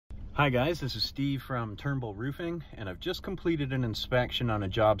Hi guys, this is Steve from Turnbull Roofing, and I've just completed an inspection on a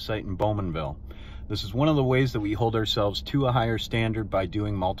job site in Bowmanville. This is one of the ways that we hold ourselves to a higher standard by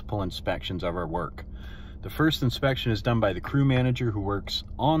doing multiple inspections of our work. The first inspection is done by the crew manager who works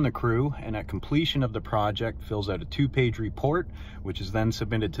on the crew, and at completion of the project fills out a 2-page report, which is then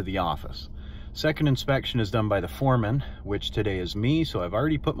submitted to the office. Second inspection is done by the foreman, which today is me, so I've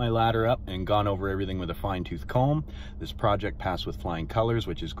already put my ladder up and gone over everything with a fine-tooth comb. This project passed with flying colors,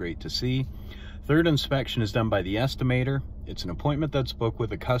 which is great to see. Third inspection is done by the estimator. It's an appointment that's booked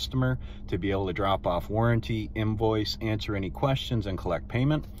with a customer to be able to drop off warranty, invoice, answer any questions, and collect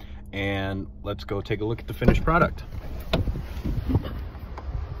payment. And let's go take a look at the finished product.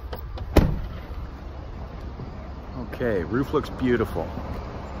 Okay, roof looks beautiful.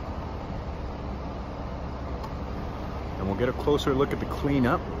 And we'll get a closer look at the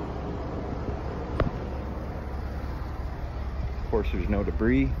cleanup. Of course, there's no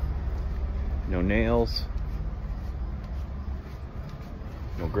debris, no nails,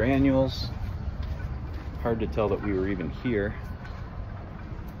 no granules. Hard to tell that we were even here.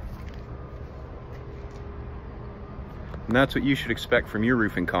 And that's what you should expect from your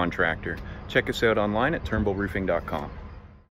roofing contractor. Check us out online at turnbullroofing.com.